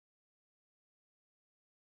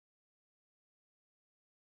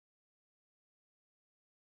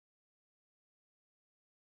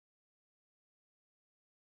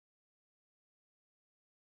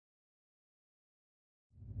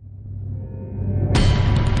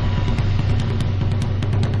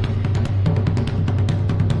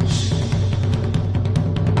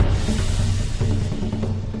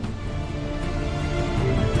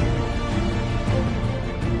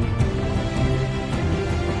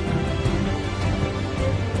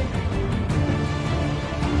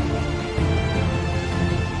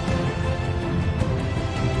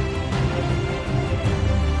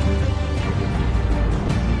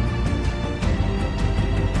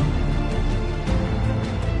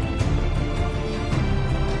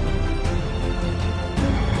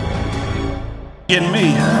in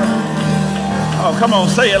me. Oh, come on,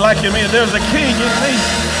 say it like you mean it. There's a king in me.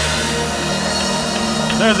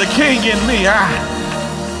 There's a king in me.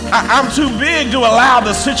 I'm too big to allow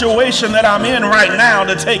the situation that I'm in right now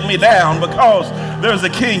to take me down because there's a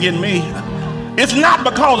king in me. It's not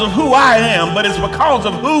because of who I am, but it's because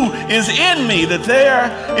of who is in me that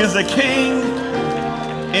there is a king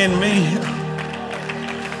in me.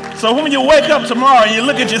 So when you wake up tomorrow and you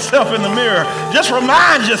look at yourself in the mirror, just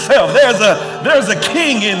remind yourself there's a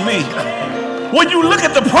king in me. When you look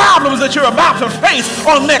at the problems that you're about to face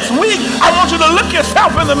on next week, I want you to look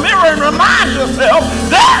yourself in the mirror and remind yourself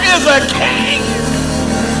there is a king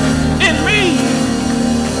in me.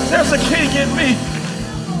 There's a king in me.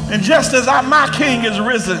 And just as my king is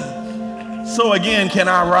risen, so again can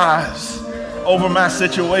I rise over my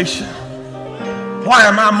situation. Why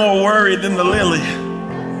am I more worried than the lily?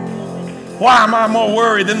 Why am I more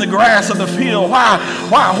worried than the grass of the field? Why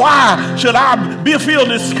should I feel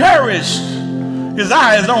discouraged? His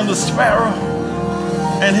eye is on the sparrow,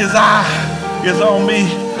 and his eye is on me.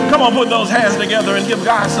 Come on, put those hands together and give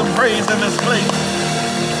God some praise in this place.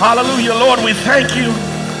 Hallelujah. Lord, we thank you,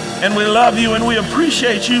 and we love you, and we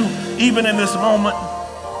appreciate you even in this moment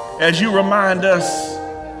as you remind us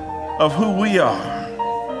of who we are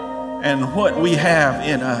and what we have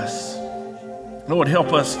in us. Lord,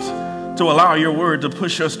 help us to allow your word to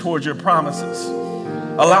push us towards your promises.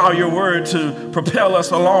 Allow your word to propel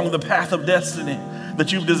us along the path of destiny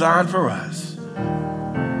that you've designed for us.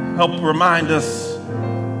 Help remind us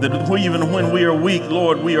that even when we are weak,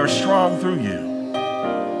 Lord, we are strong through you.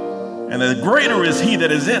 And that greater is he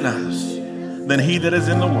that is in us than he that is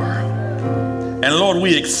in the world. And Lord,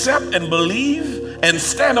 we accept and believe and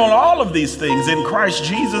stand on all of these things in Christ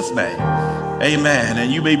Jesus' name. Amen.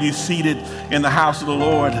 And you may be seated in the house of the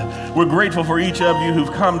Lord. We're grateful for each of you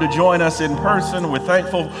who've come to join us in person. We're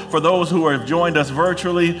thankful for those who have joined us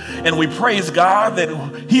virtually. And we praise God that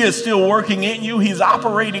he is still working in you. He's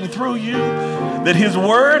operating through you. That his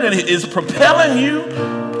word is propelling you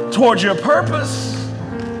towards your purpose.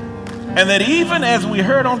 And that even as we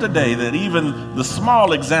heard on today, that even the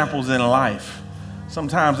small examples in life,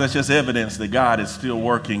 sometimes that's just evidence that God is still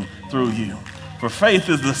working through you. For faith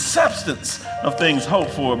is the substance of things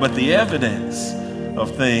hoped for, but the evidence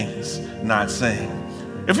of things not seen.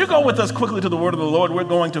 If you go with us quickly to the word of the Lord, we're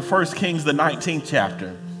going to 1 Kings, the 19th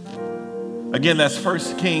chapter. Again, that's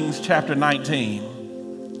 1 Kings chapter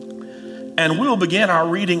 19. And we'll begin our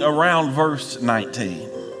reading around verse 19.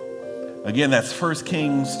 Again, that's 1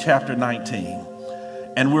 Kings chapter 19.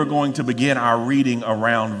 And we're going to begin our reading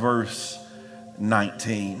around verse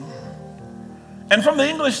 19. And from the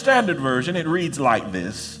English Standard Version, it reads like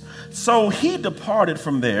this. So he departed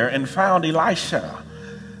from there and found Elisha,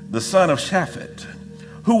 the son of Shaphat,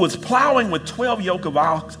 who was plowing with 12 yoke of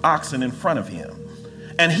oxen in front of him.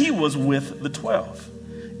 And he was with the 12.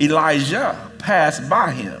 Elijah passed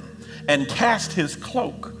by him and cast his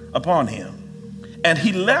cloak upon him. And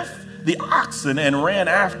he left the oxen and ran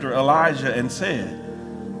after Elijah and said,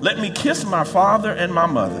 "Let me kiss my father and my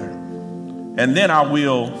mother, and then I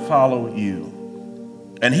will follow you."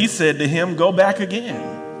 And he said to him, "Go back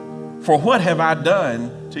again, for what have I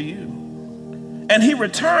done to you?" And he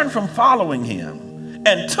returned from following him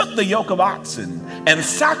and took the yoke of oxen and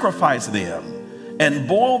sacrificed them and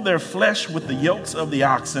boiled their flesh with the yokes of the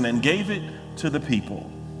oxen and gave it to the people.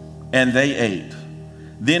 And they ate.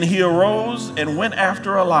 Then he arose and went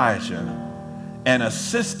after Elijah and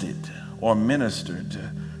assisted or ministered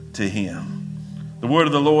to him. The word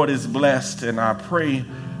of the Lord is blessed, and I pray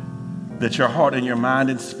that your heart and your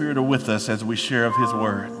mind and spirit are with us as we share of his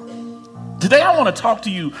word. Today I want to talk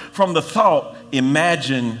to you from the thought,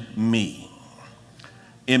 imagine me.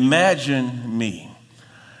 Imagine me.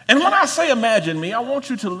 And when I say imagine me, I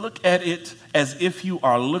want you to look at it as if you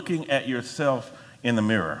are looking at yourself in the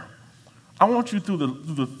mirror. I want you through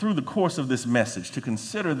the course of this message to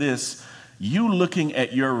consider this, you looking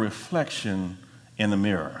at your reflection in the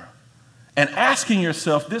mirror. And asking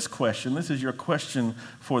yourself this question, this is your question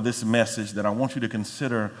for this message that I want you to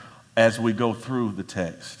consider as we go through the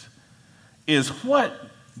text, is what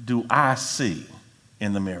do I see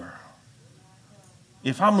in the mirror?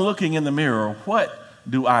 If I'm looking in the mirror, what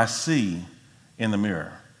do I see in the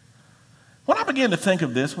mirror? When I begin to think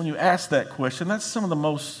of this, when you ask that question, that's some of the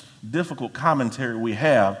most difficult commentary we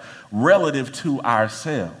have relative to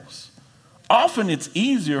ourselves. Often it's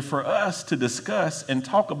easier for us to discuss and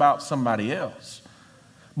talk about somebody else.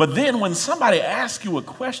 But then when somebody asks you a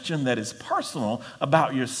question that is personal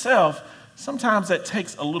about yourself, sometimes that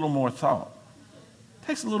takes a little more thought,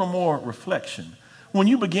 takes a little more reflection. When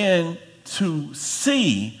you begin to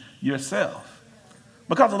see yourself.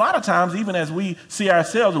 Because a lot of times, even as we see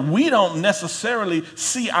ourselves, we don't necessarily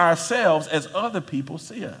see ourselves as other people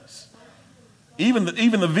see us. Even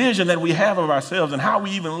the vision that we have of ourselves and how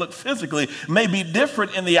we even look physically may be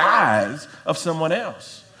different in the eyes of someone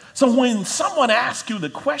else. So when someone asks you the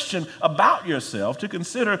question about yourself, to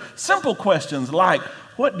consider simple questions like,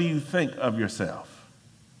 what do you think of yourself?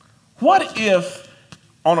 What if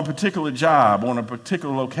on a particular job, on a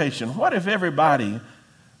particular location, what if everybody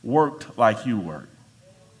worked like you work?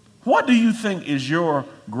 What do you think is your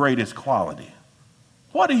greatest quality?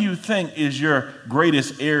 What do you think is your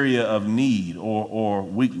greatest area of need or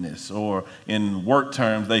weakness, or in work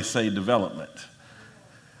terms, they say development?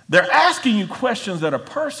 They're asking you questions that are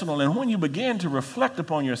personal, and when you begin to reflect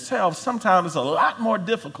upon yourself, sometimes it's a lot more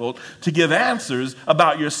difficult to give answers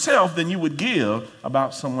about yourself than you would give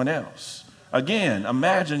about someone else. Again,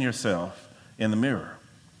 imagine yourself in the mirror.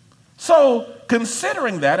 So,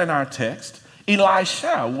 considering that in our text,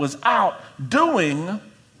 Elisha was out doing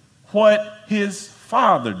what his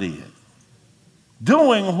father did,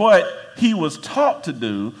 doing what he was taught to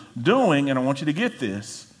do, doing, and I want you to get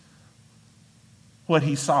this, what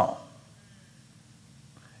he saw.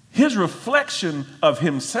 His reflection of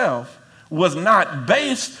himself was not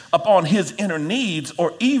based upon his inner needs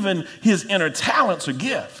or even his inner talents or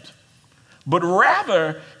gift, but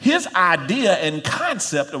rather his idea and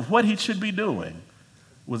concept of what he should be doing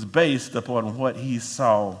was based upon what he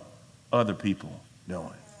saw other people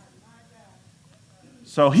doing.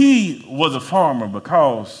 So he was a farmer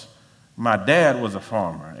because my dad was a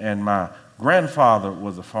farmer, and my grandfather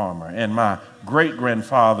was a farmer, and my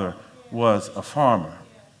great-grandfather was a farmer.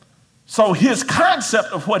 So his concept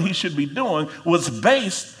of what he should be doing was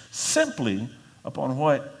based simply upon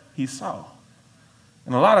what he saw.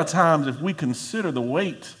 And a lot of times, if we consider the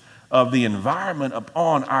weight of the environment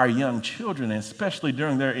upon our young children, especially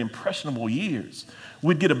during their impressionable years,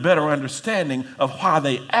 we'd get a better understanding of how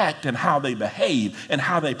they act and how they behave and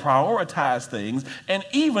how they prioritize things and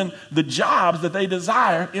even the jobs that they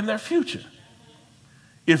desire in their future.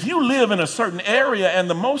 If you live in a certain area and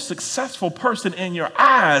the most successful person in your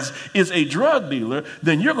eyes is a drug dealer,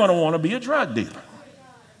 then you're going to want to be a drug dealer.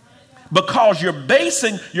 Because you're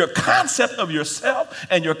basing your concept of yourself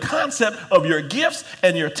and your concept of your gifts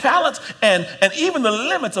and your talents and even the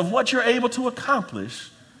limits of what you're able to accomplish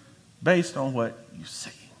based on what you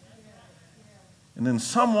see. And then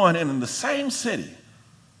someone in the same city,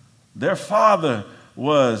 their father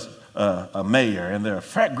was a mayor, and their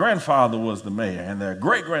grandfather was the mayor, and their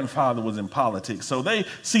great-grandfather was in politics. So they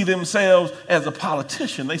see themselves as a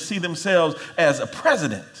politician. They see themselves as a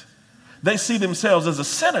president. They see themselves as a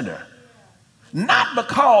senator. Not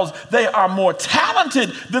because they are more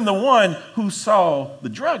talented than the one who saw the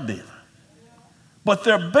drug dealer, but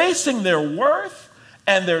they're basing their worth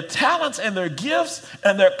and their talents and their gifts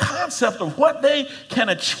and their concept of what they can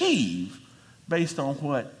achieve based on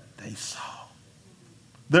what they saw.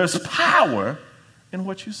 There's power in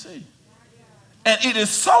what you see. And it is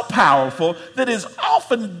so powerful that it's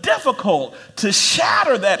often difficult to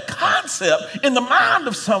shatter that concept in the mind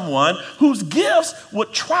of someone whose gifts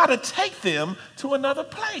would try to take them to another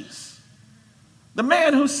place. The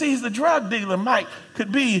man who sees the drug dealer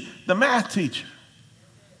could be the math teacher,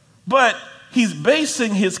 but he's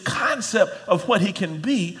basing his concept of what he can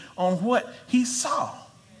be on what he saw.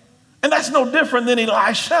 And that's no different than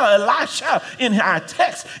Elisha. Elisha in our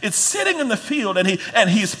text is sitting in the field and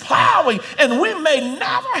he's plowing, and we may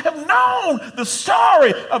never have known the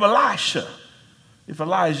story of Elisha if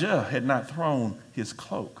Elijah had not thrown his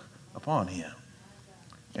cloak upon him.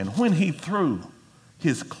 And when he threw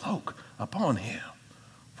his cloak upon him,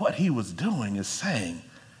 what he was doing is saying,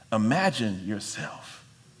 imagine yourself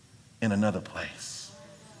in another place.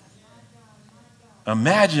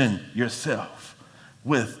 Imagine yourself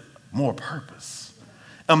with more purpose.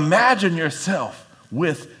 Imagine yourself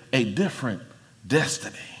with a different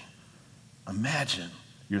destiny. Imagine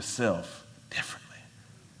yourself differently.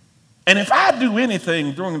 And if I do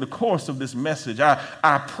anything during the course of this message,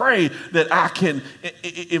 I pray that I can,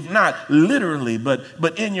 if not literally, but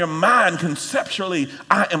in your mind, conceptually,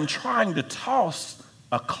 I am trying to toss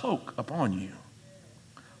a cloak upon you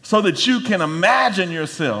so that you can imagine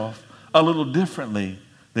yourself a little differently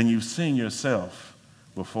than you've seen yourself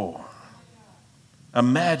before.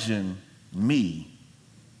 Imagine me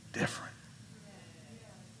different.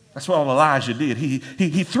 That's what Elijah did. He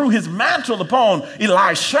threw his mantle upon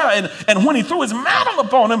Elisha, and when he threw his mantle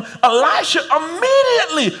upon him, Elisha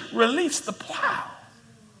immediately released the plow.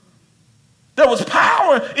 There was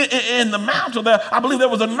power in the mantle. I believe there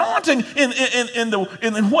was anointing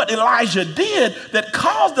in what Elijah did that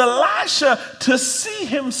caused Elisha to see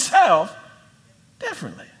himself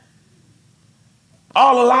differently.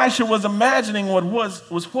 All Elisha was imagining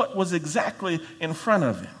was what was exactly in front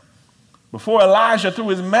of him. Before Elijah threw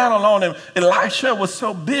his mantle on him, Elisha was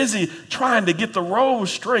so busy trying to get the road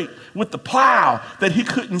straight with the plow that he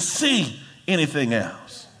couldn't see anything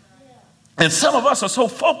else. And some of us are so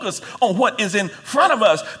focused on what is in front of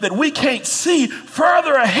us that we can't see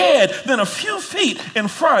further ahead than a few feet in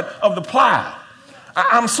front of the plow.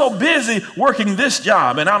 I'm so busy working this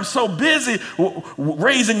job, and I'm so busy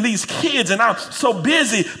raising these kids, and I'm so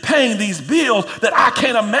busy paying these bills that I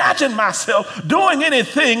can't imagine myself doing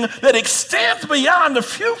anything that extends beyond the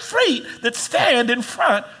few feet that stand in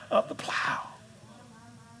front of the plow.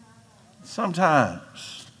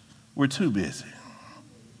 Sometimes we're too busy.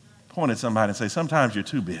 Point at somebody and say, sometimes you're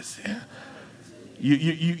too busy.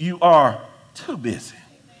 You are too busy.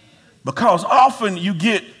 Because often you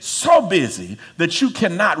get so busy that you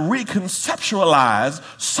cannot reconceptualize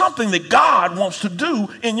something that God wants to do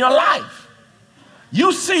in your life.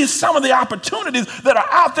 You see some of the opportunities that are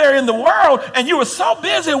out there in the world, and you are so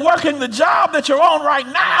busy working the job that you're on right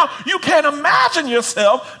now, you can't imagine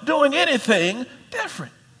yourself doing anything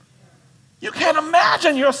different. You can't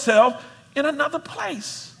imagine yourself in another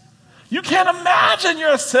place. You can't imagine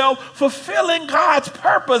yourself fulfilling God's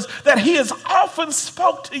purpose that he has often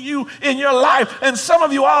spoke to you in your life. And some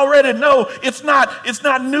of you already know it's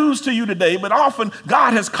not news to you today, but often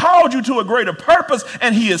God has called you to a greater purpose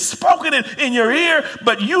and he has spoken it in your ear,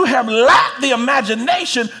 but you have lacked the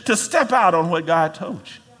imagination to step out on what God told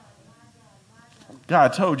you.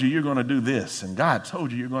 God told you you're going to do this, and God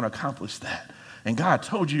told you you're going to accomplish that. And God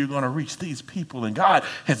told you you're going to reach these people, and God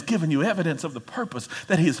has given you evidence of the purpose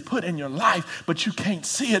that he has put in your life, but you can't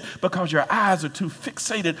see it because your eyes are too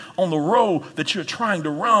fixated on the road that you're trying to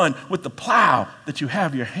run with the plow that you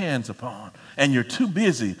have your hands upon, and you're too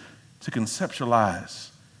busy to conceptualize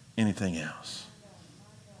anything else.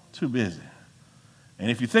 Too busy. And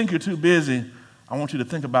if you think you're too busy, I want you to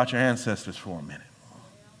think about your ancestors for a minute.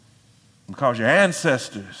 Because your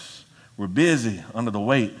ancestors were busy under the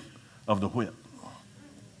weight of the whip.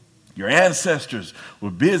 Your ancestors were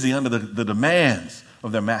busy under the demands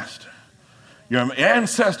of their master. Your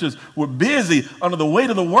ancestors were busy under the weight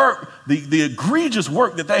of the work, the egregious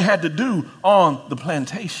work that they had to do on the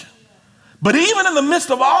plantation. But even in the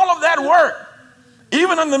midst of all of that work,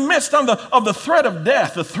 even in the midst of the threat of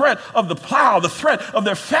death, the threat of the plow, the threat of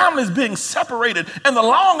their families being separated, and the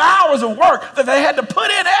long hours of work that they had to put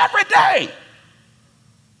in every day,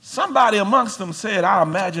 somebody amongst them said, I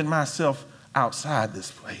imagine myself outside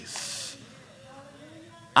this place.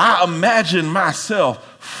 I imagine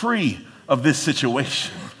myself free of this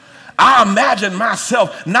situation. I imagine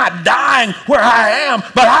myself not dying where I am,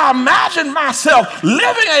 but I imagine myself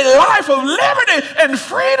living a life of liberty and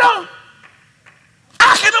freedom.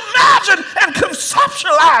 I can imagine and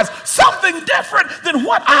conceptualize something different than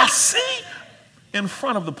what I see in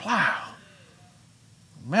front of the plow.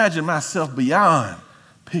 Imagine myself beyond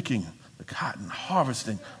picking the cotton,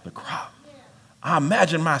 harvesting the crop. I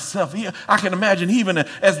imagine myself, I can imagine even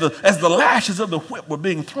as the lashes of the whip were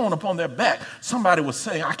being thrown upon their back, somebody was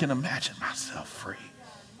saying, I can imagine myself free.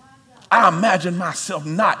 I imagine myself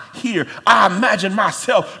not here. I imagine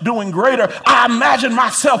myself doing greater. I imagine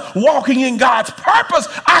myself walking in God's purpose.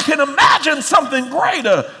 I can imagine something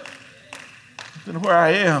greater than where I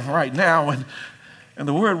am right now. And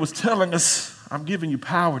the word was telling us, I'm giving you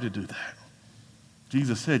power to do that.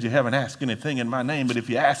 Jesus said, you haven't asked anything in my name, but if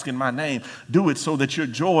you ask in my name, do it so that your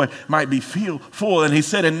joy might be full. And he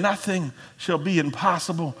said, and nothing shall be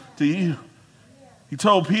impossible to you. He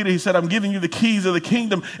told Peter, he said, I'm giving you the keys of the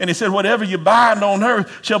kingdom. And he said, whatever you bind on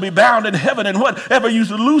earth shall be bound in heaven, and whatever you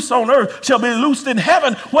loose on earth shall be loosed in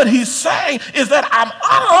heaven. What he's saying is that I'm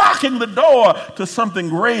unlocking the door to something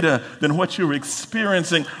greater than what you're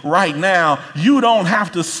experiencing right now. You don't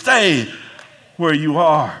have to stay where you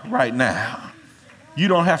are right now. You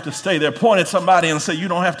don't have to stay there. Point at somebody and say, you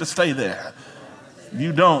don't have to stay there.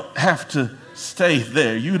 You don't have to stay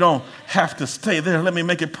there. You don't have to stay there. Let me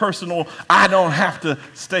make it personal. I don't have to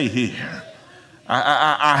stay here.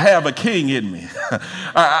 I have a king in me.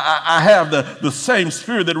 I have the same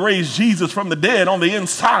spirit that raised Jesus from the dead on the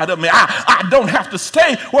inside of me. I don't have to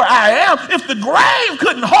stay where I am. If the grave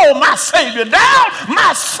couldn't hold my Savior down,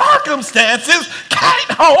 my circumstances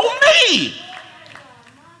can't hold me.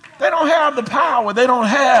 They don't have the power. They don't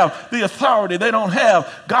have the authority. They don't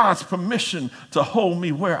have God's permission to hold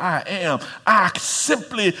me where I am. I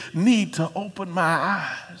simply need to open my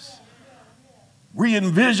eyes,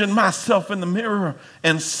 re-envision myself in the mirror,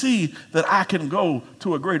 and see that I can go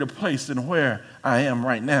to a greater place than where I am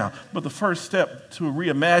right now. But the first step to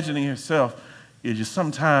reimagining yourself is you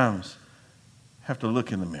sometimes have to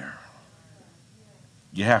look in the mirror.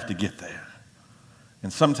 You have to get there.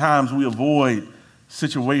 And sometimes we avoid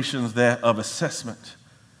situations of assessment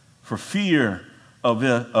for fear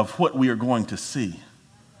of what we are going to see.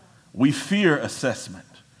 We fear assessment.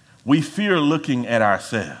 We fear looking at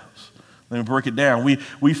ourselves. Let me break it down.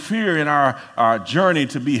 We fear in our journey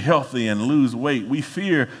to be healthy and lose weight. We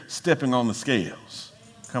fear stepping on the scales.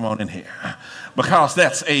 Come on in here. Because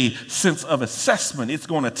that's a sense of assessment. It's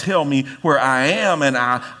going to tell me where I am, and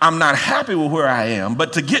I'm not happy with where I am.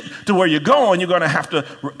 But to get to where you're going, you're going to have to,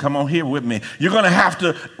 come on here with me, you're going to have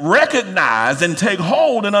to recognize and take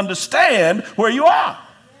hold and understand where you are.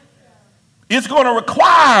 It's going to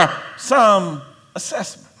require some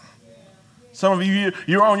assessment. Some of you,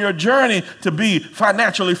 you're on your journey to be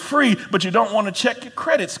financially free, but you don't want to check your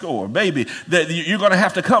credit score, baby. That you're going to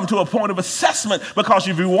have to come to a point of assessment, because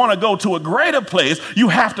if you want to go to a greater place, you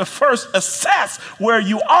have to first assess where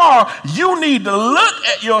you are. You need to look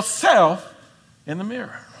at yourself in the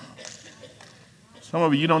mirror. Some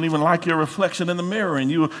of you don't even like your reflection in the mirror, and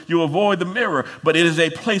you avoid the mirror, but it is a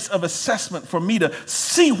place of assessment for me to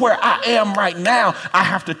see where I am right now. I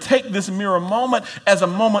have to take this mirror moment as a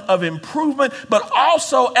moment of improvement, but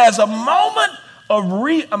also as a moment of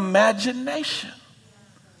reimagination.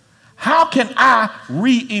 How can I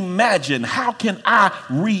reimagine? How can I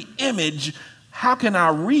reimage? How can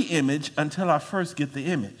I reimage until I first get the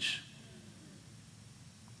image?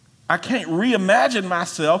 I can't reimagine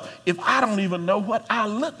myself if I don't even know what I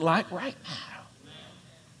look like right now.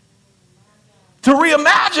 To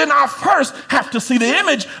reimagine, I first have to see the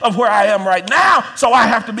image of where I am right now, so I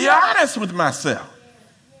have to be honest with myself.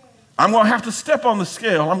 I'm going to have to step on the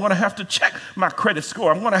scale. I'm going to have to check my credit score.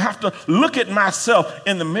 I'm going to have to look at myself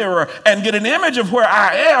in the mirror and get an image of where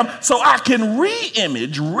I am so I can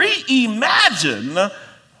reimagine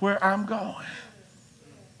where I'm going.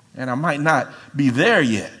 And I might not be there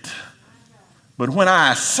yet, but when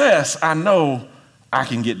I assess, I know I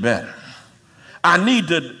can get better. I need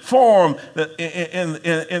to form, in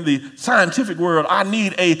the scientific world, I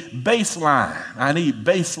need a baseline. I need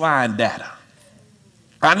baseline data.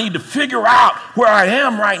 I need to figure out where I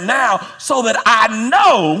am right now so that I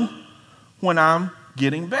know when I'm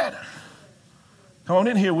getting better. Come on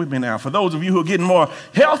in here with me now. For those of you who are getting more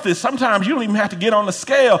healthy, sometimes you don't even have to get on the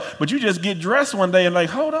scale, but you just get dressed one day and like,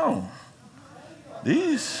 hold on.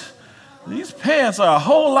 These pants are a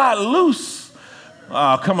whole lot loose.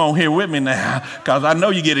 Come on here with me now, because I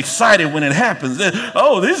know you get excited when it happens.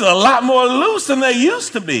 Oh, these are a lot more loose than they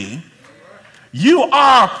used to be. You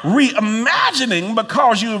are reimagining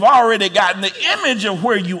because you've already gotten the image of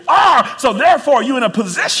where you are. So therefore, you're in a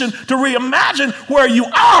position to reimagine where you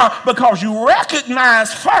are because you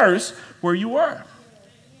recognize first where you were.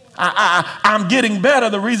 I'm getting better.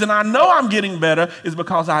 The reason I know I'm getting better is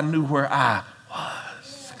because I knew where I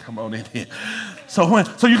was. Come on in here. So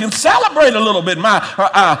you can celebrate a little bit.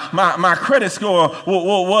 My credit score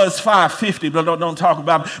was 550, but don't talk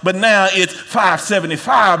about it. But now it's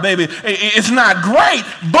 575, baby. It's not great,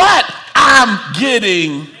 but I'm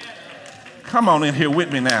getting. Come on in here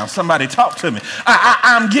with me now. Somebody talk to me.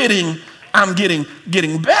 I'm getting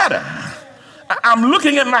better. I'm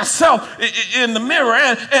looking at myself in the mirror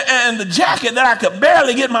and the jacket that I could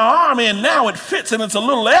barely get my arm in. Now it fits and it's a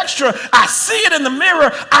little extra. I see it in the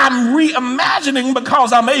mirror. I'm reimagining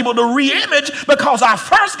because I'm able to reimage because I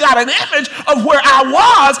first got an image of where I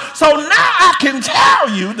was. So now I can tell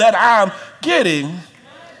you that I'm getting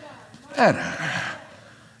better.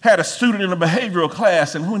 Had a student in a behavioral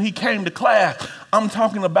class, and when he came to class, I'm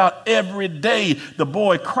talking about every day, the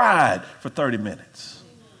boy cried for 30 minutes.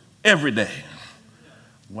 Every day.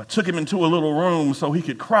 I took him into a little room so he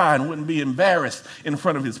could cry and wouldn't be embarrassed in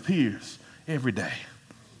front of his peers every day.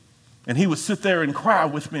 And he would sit there and cry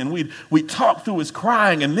with me, and we'd talk through his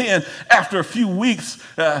crying. And then after a few weeks,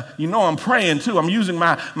 I'm praying too. I'm using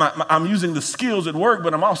I'm using the skills at work,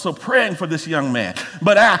 but I'm also praying for this young man.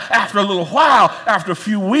 But after a little while, after a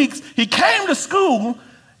few weeks, he came to school,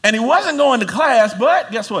 and he wasn't going to class,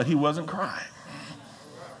 but guess what? He wasn't crying.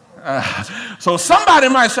 So somebody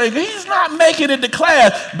might say, he's not making it to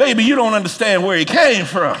class. Baby, you don't understand where he came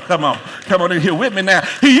from. Come on in here with me now.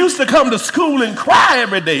 He used to come to school and cry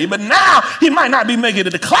every day, but now he might not be making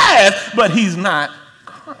it to class, but he's not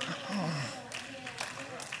crying.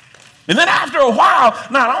 And then after a while,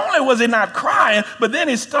 not only was he not crying, but then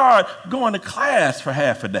he started going to class for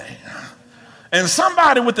half a day. And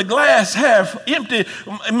somebody with the glass half empty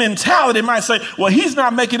mentality might say, well, he's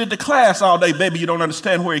not making it to class all day. Baby, you don't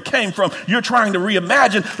understand where he came from. You're trying to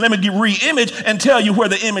reimagine. Let me reimage and tell you where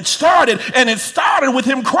the image started. And it started with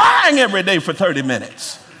him crying every day for 30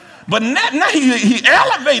 minutes. But now he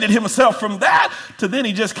elevated himself from that to then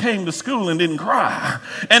he just came to school and didn't cry.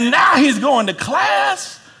 And now he's going to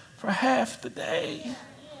class for half the day.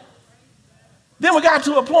 Then we got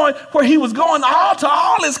to a point where he was going to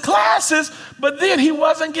all his classes, but then he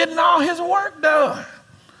wasn't getting all his work done.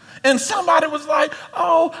 And somebody was like,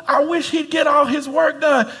 oh, I wish he'd get all his work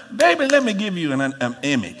done. Baby, let me give you an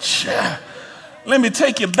image. Let me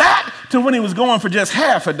take you back to when he was going for just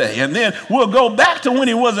half a day. And then we'll go back to when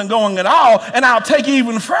he wasn't going at all. And I'll take you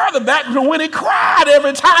even further back to when he cried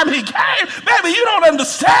every time he came. Baby, you don't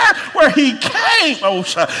understand where he came. Oh,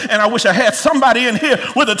 and I wish I had somebody in here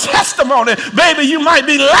with a testimony. Baby, you might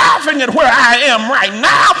be laughing at where I am right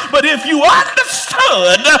now. But if you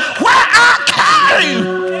understood where I came,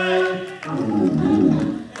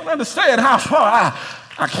 you don't understand how far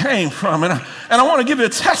I came from. And I want to give you a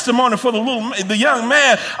testimony for the young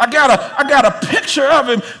man. I got a picture of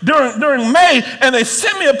him during May, and they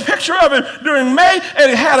sent me a picture of him during May, and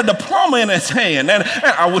he had a diploma in his hand. And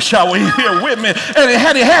I wish I were here with me. And he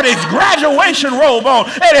had his graduation robe on,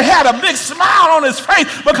 and he had a big smile on his face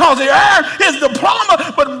because he earned his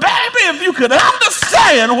diploma. But baby, if you could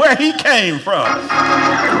understand where he came from,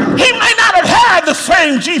 he may not have had the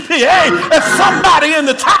same GPA as somebody in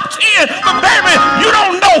the top 10, but baby, you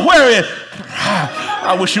don't know where it.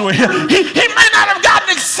 I wish you were here. He may not have gotten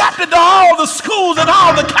accepted to all the schools and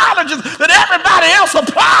all the colleges that everybody else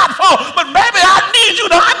applied for, but baby, I need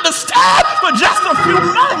you to understand for just a few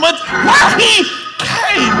moments where he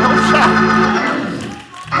came.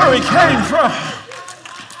 Where he came from.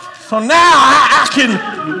 So now I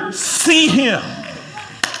can see him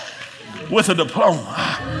with a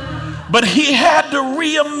diploma, but he had to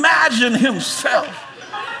reimagine himself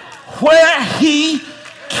where he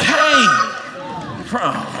came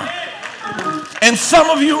from. And some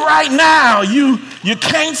of you right now, you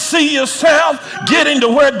can't see yourself getting to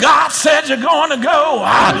where God said you're going to go.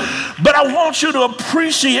 But I want you to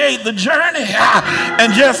appreciate the journey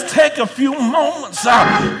and just take a few moments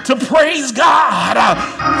to praise God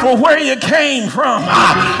for where you came from.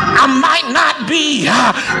 I might not be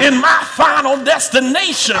in my final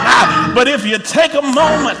destination, but if you take a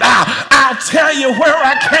moment, I'll tell you where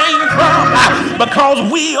I came from, because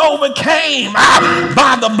we overcame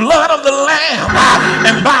by the blood of the Lamb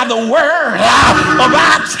and by the word of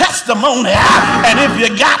our testimony. And if you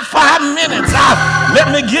got 5 minutes, let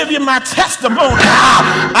me give you my testimony.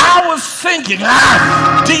 I was sinking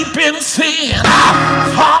deep in sin,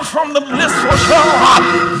 far from the blissful shore,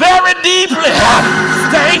 very deeply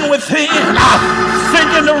staying within,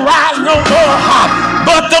 sinking to rise no more.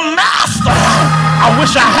 But the master, I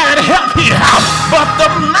wish I had help here, but the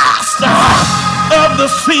master of the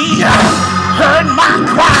sea heard my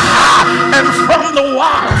cry, and from the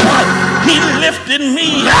water he lifted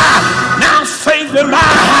me. Now safe in my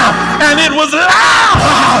house, and it was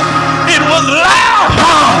loud. It was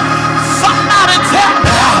loud. Somebody tell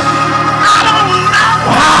me, I don't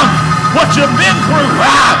know what you've been through.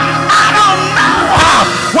 I don't know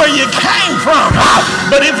where you came from,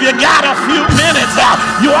 but if you got a few minutes,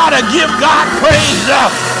 you ought to give God praise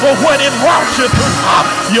for what He brought you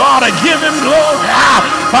through. You ought to give Him glory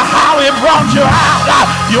for how He brought you out.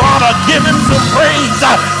 You ought to give Him some praise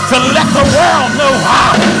to let the world know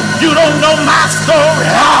you don't know my story.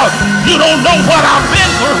 You don't know what I've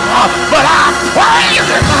been through, but I praise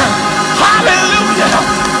Him. Hallelujah.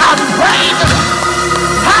 I'm praising Him.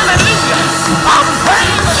 Hallelujah. I'm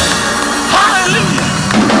praising Him. Hallelujah.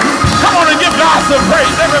 Come on and give God some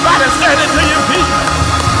praise. Everybody stand into your feet.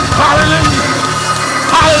 Hallelujah.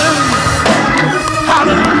 Hallelujah.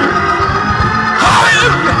 Hallelujah.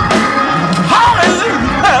 Hallelujah. Hallelujah.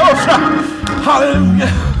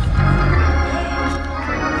 Hallelujah.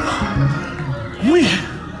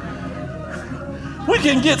 We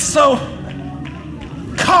can get so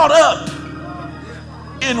caught up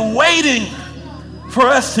in waiting for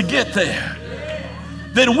us to get there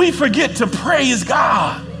that we forget to praise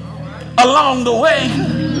God along the way.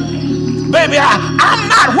 Baby, I'm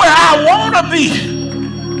not where I want to be,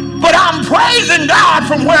 but I'm praising God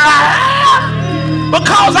from where I am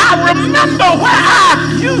because I remember where I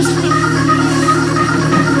used to be.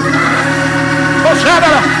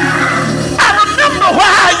 I remember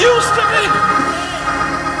where I used to be.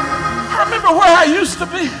 I remember where I used to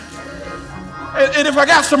be. And if I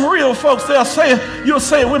got some real folks, you'll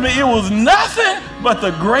say it with me, it was nothing but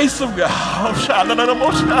the grace of God.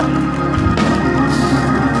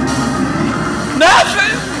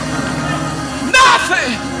 Nothing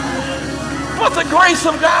but the grace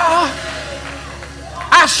of God.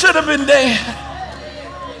 I should have been dead.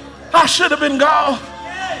 I should have been gone.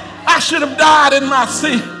 I should have died in my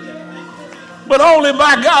sin. But only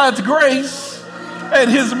by God's grace and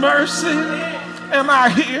his mercy am I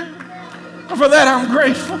here. And for that I'm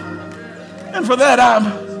grateful. And for that I'm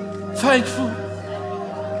thankful.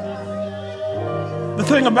 The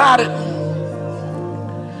thing about it,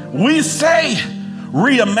 we say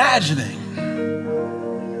reimagining,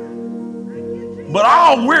 but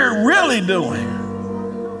all we're really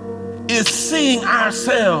doing is seeing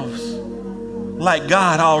ourselves like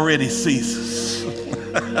God already sees us.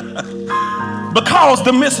 Because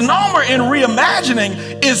the misnomer in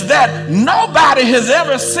reimagining is that nobody has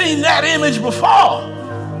ever seen that image before.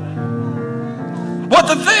 But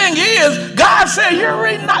the thing is, God said,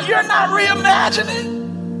 you're not reimagining.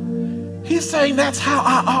 He's saying that's how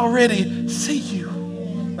I already see you.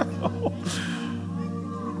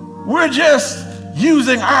 We're just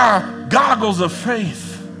using our goggles of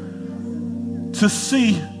faith to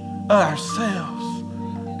see ourselves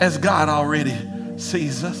as God already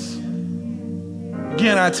sees us.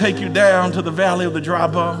 Again, I take you down to the valley of the dry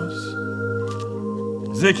bones.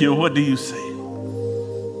 Ezekiel, what do you see?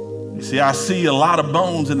 You see, I see a lot of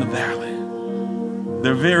bones in the valley.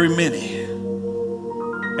 They're very many,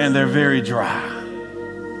 and they're very dry.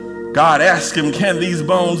 God asked him, can these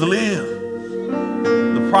bones live?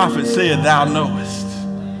 The prophet said, thou knowest.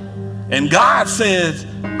 And God says,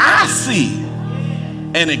 I see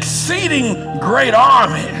an exceeding great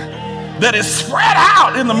army that is spread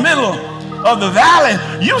out in the middle of the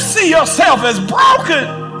valley. You see yourself as broken.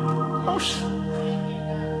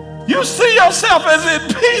 You see yourself as in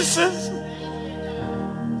pieces.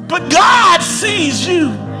 But God sees you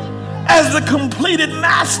as the completed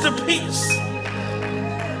masterpiece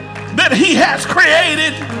that he has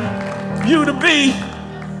created you to be.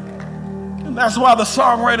 And that's why the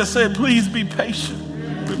songwriter said, please be patient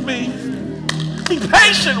with me. Be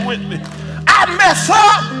patient with me. I mess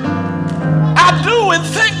up. I do and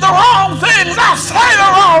think the wrong things. I say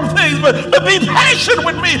the wrong things, but be patient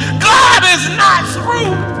with me. God is not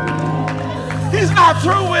through. He's not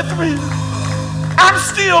through with me. I'm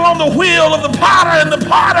still on the wheel of the potter, and the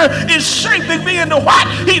potter is shaping me into what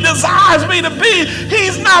he desires me to be.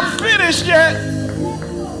 He's not finished yet.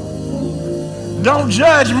 Don't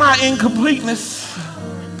judge my incompleteness.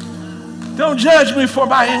 Don't judge me for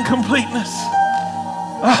my incompleteness.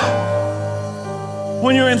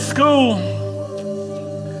 When you're in school,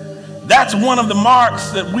 that's one of the marks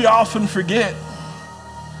that we often forget.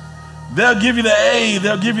 They'll give you the A,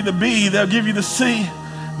 they'll give you the B, they'll give you the C,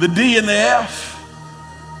 the D, and the F.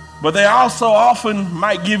 But they also often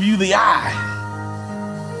might give you the I.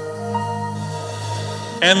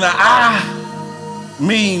 And the I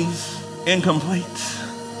means incomplete.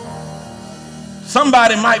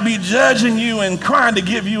 Somebody might be judging you and trying to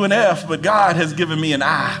give you an F, but God has given me an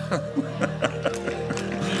I.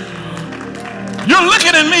 You're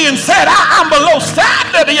looking at me and said, I'm below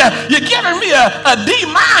standard. You're giving me a D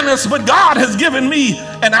minus, but God has given me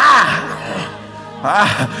an I.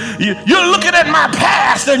 You're looking at my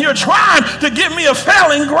past and you're trying to give me a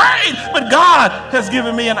failing grade, but God has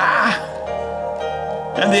given me an I.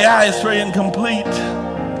 And the I is for incomplete.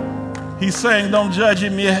 He's saying, don't judge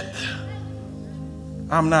him yet.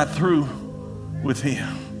 I'm not through with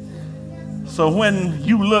him. So when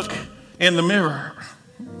you look in the mirror,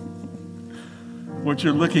 what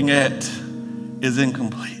you're looking at is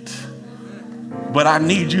incomplete. But I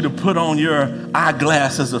need you to put on your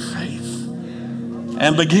eyeglasses of faith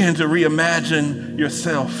and begin to reimagine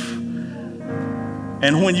yourself.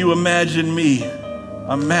 And when you imagine me,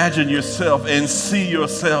 imagine yourself and see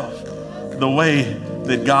yourself the way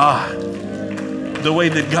that God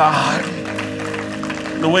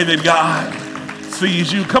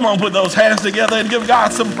sees you. Come on, put those hands together and give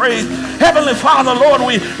God some praise. Heavenly Father, Lord,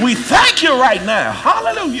 we thank you right now,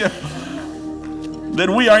 hallelujah, that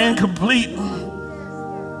we are incomplete,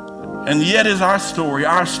 and yet is our story.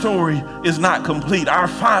 Our story is not complete. Our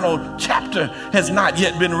final chapter has not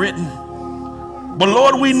yet been written. But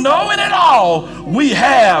Lord, we know in it all, we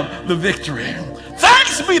have the victory.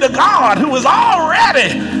 Thanks be to God who has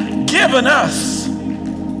already given us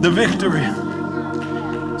the victory.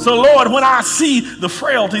 So Lord, when I see the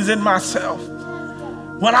frailties in myself,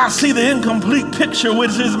 when I see the incomplete picture,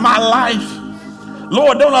 which is my life,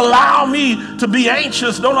 Lord, don't allow me to be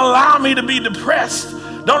anxious. Don't allow me to be depressed.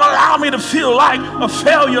 Don't allow me to feel like a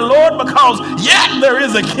failure, Lord, because yet there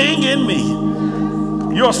is a king in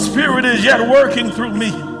me. Your spirit is yet working through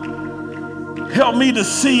me. Help me to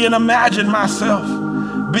see and imagine myself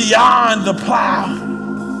beyond the plow,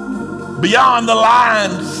 beyond the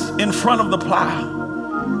lines in front of the plow.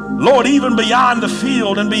 Lord, even beyond the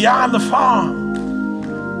field and beyond the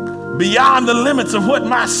farm, beyond the limits of what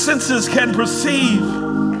my senses can perceive,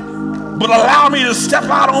 but allow me to step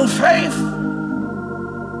out on faith.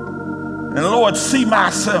 And Lord, see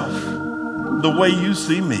myself the way you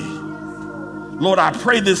see me. Lord, I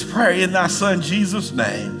pray this prayer in thy son Jesus'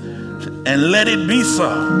 name, and let it be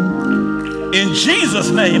so. In Jesus'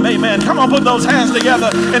 name, amen. Come on, put those hands together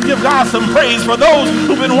and give God some praise. For those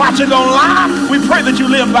who've been watching online, we pray that you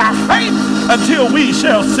live by faith until we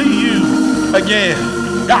shall see you again.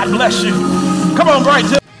 God bless you. Come on, Bright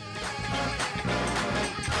Temple.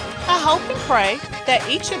 I hope and pray that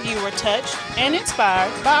each of you were touched and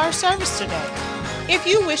inspired by our service today. If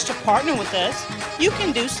you wish to partner with us, you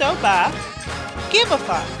can do so by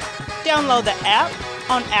Giveify. Download the app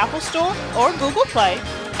on Apple Store or Google Play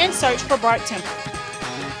and search for Bright Temple.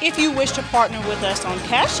 If you wish to partner with us on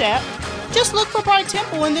Cash App, just look for Bright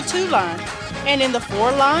Temple in the 2 line, and in the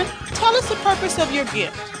 4 line, tell us the purpose of your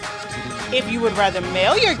gift. If you would rather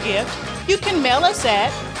mail your gift, you can mail us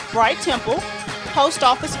at Bright Temple, Post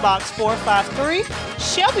Office Box 453,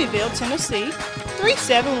 Shelbyville, Tennessee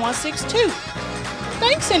 37162.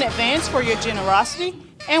 Thanks in advance for your generosity,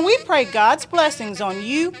 and we pray God's blessings on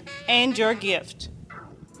you and your gift.